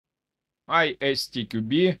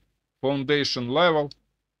ISTQB Foundation Level,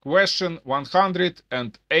 question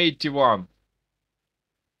 181.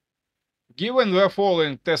 Given the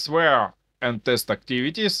following testware and test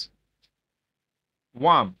activities: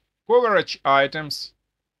 1. Coverage items.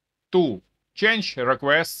 2. Change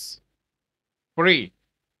requests. 3.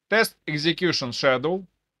 Test execution schedule.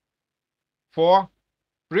 4.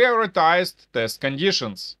 Prioritized test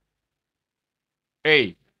conditions.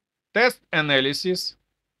 A. Test analysis.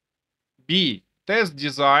 B. Test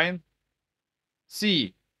design.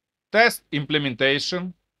 C. Test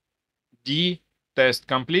implementation. D. Test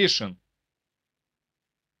completion.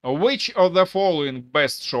 Which of the following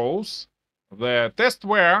best shows the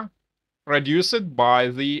testware produced by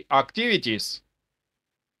the activities?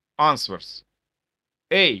 Answers: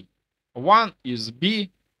 A. 1 is B,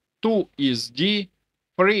 2 is D,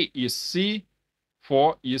 3 is C,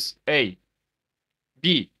 4 is A.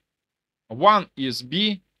 B. 1 is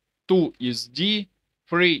B, 2 is D,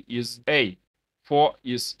 3 is A, 4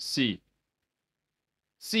 is C.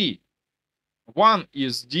 C. 1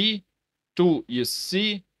 is D, 2 is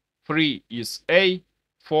C, 3 is A,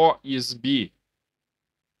 4 is B.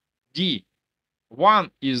 D.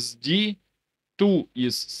 1 is D, 2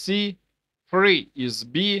 is C, 3 is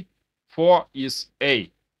B, 4 is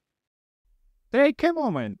A. Take a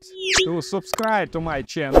moment to subscribe to my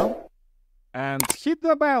channel and hit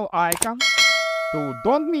the bell icon to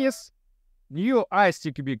don't miss new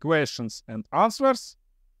ISTQB questions and answers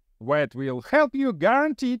that will help you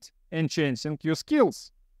guaranteed enhancing your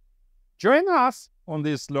skills. Join us on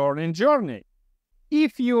this learning journey.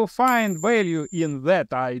 If you find value in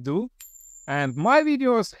that I do and my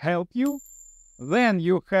videos help you, then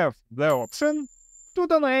you have the option to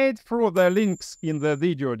donate through the links in the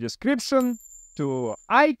video description to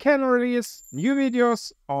I can release new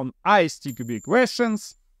videos on ISTQB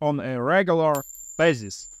questions on a regular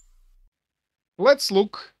basis. Let's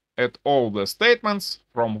look at all the statements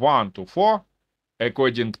from 1 to 4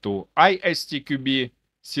 according to ISTQB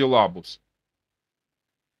Syllabus.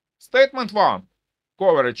 Statement 1.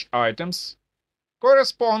 Coverage items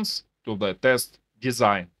corresponds to the test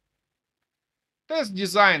design. Test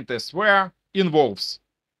design testware involves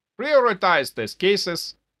prioritized test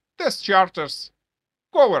cases, test charters,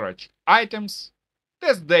 coverage items,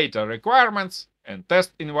 test data requirements, and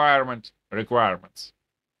test environment requirements.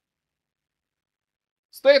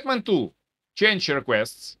 Statement 2. Change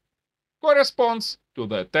requests corresponds to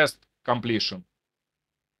the test completion.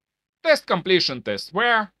 Test completion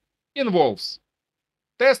testware involves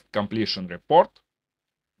test completion report,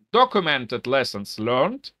 documented lessons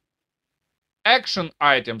learned, action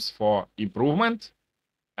items for improvement,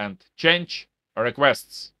 and change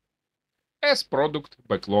requests as product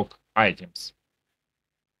backlog items.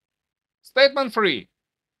 Statement 3.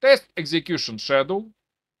 Test execution schedule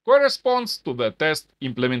corresponds to the test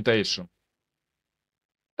implementation.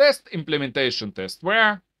 Test implementation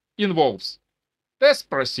testware involves test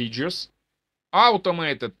procedures,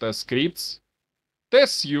 automated test scripts,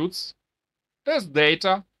 test suites, test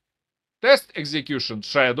data, test execution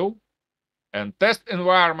schedule, and test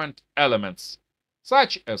environment elements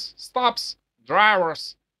such as stubs,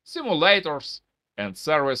 drivers, simulators, and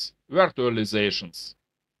service virtualizations.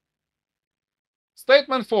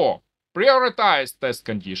 Statement 4. Prioritized test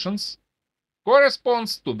conditions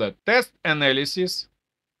corresponds to the test analysis.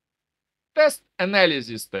 Test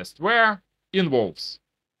analysis testware involves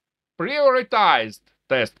prioritized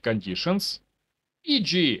test conditions,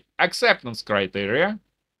 e.g. acceptance criteria,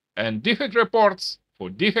 and defect reports for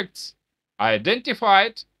defects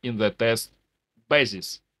identified in the test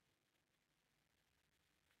basis.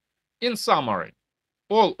 In summary,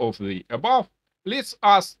 all of the above leads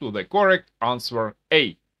us to the correct answer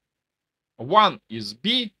A. 1 is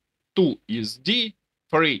B, 2 is D,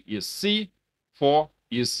 3 is C, 4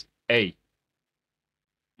 is A.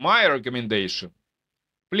 My recommendation: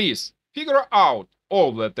 please figure out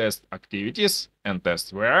all the test activities and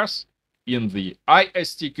testwares in the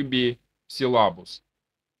ISTQB syllabus.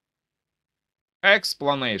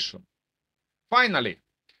 Explanation. Finally,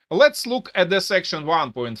 let's look at the section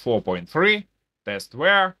 1.4.3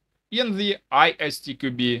 testware in the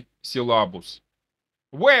ISTQB syllabus,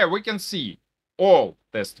 where we can see all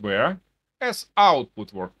testware as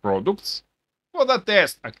output work products for the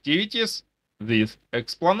test activities with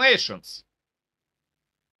explanations.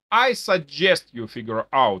 I suggest you figure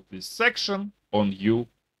out this section on your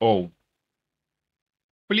own.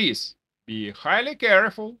 Please be highly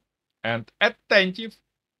careful and attentive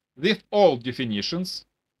with all definitions,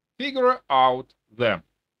 figure out them,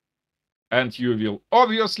 and you will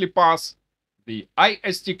obviously pass the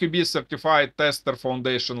ISTQB Certified Tester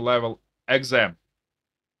Foundation Level exam.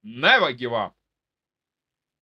 Never give up.